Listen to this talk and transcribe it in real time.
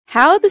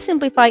How to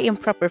simplify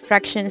improper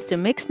fractions to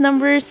mixed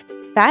numbers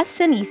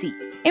fast and easy.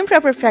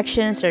 Improper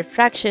fractions are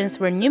fractions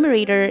where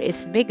numerator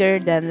is bigger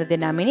than the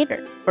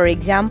denominator. For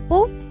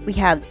example, we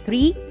have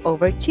 3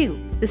 over 2.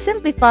 To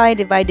simplify,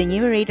 divide the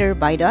numerator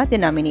by the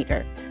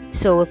denominator.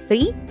 So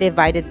 3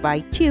 divided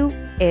by 2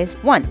 is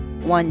 1.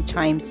 1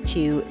 times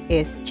 2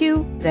 is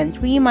 2. Then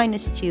 3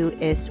 minus 2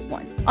 is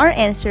 1. Our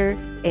answer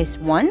is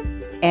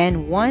 1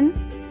 and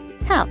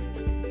 1/2.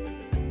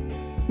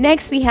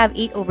 Next, we have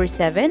 8 over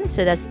 7.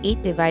 So that's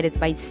 8 divided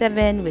by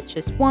 7, which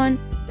is 1.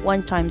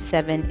 1 times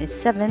 7 is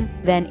 7.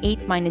 Then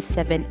 8 minus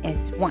 7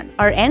 is 1.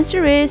 Our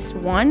answer is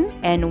 1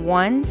 and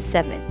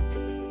 1/7.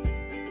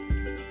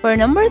 For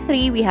number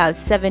 3, we have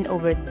 7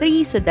 over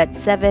 3. So that's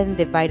 7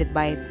 divided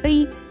by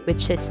 3,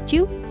 which is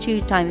 2.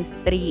 2 times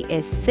 3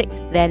 is 6.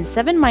 Then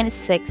 7 minus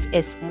 6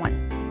 is 1.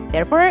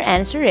 Therefore, our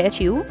answer is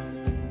 2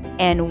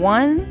 and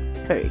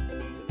 1/3.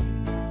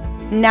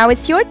 Now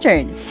it's your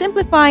turn.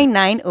 Simplify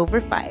 9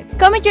 over 5.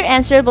 Comment your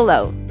answer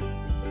below.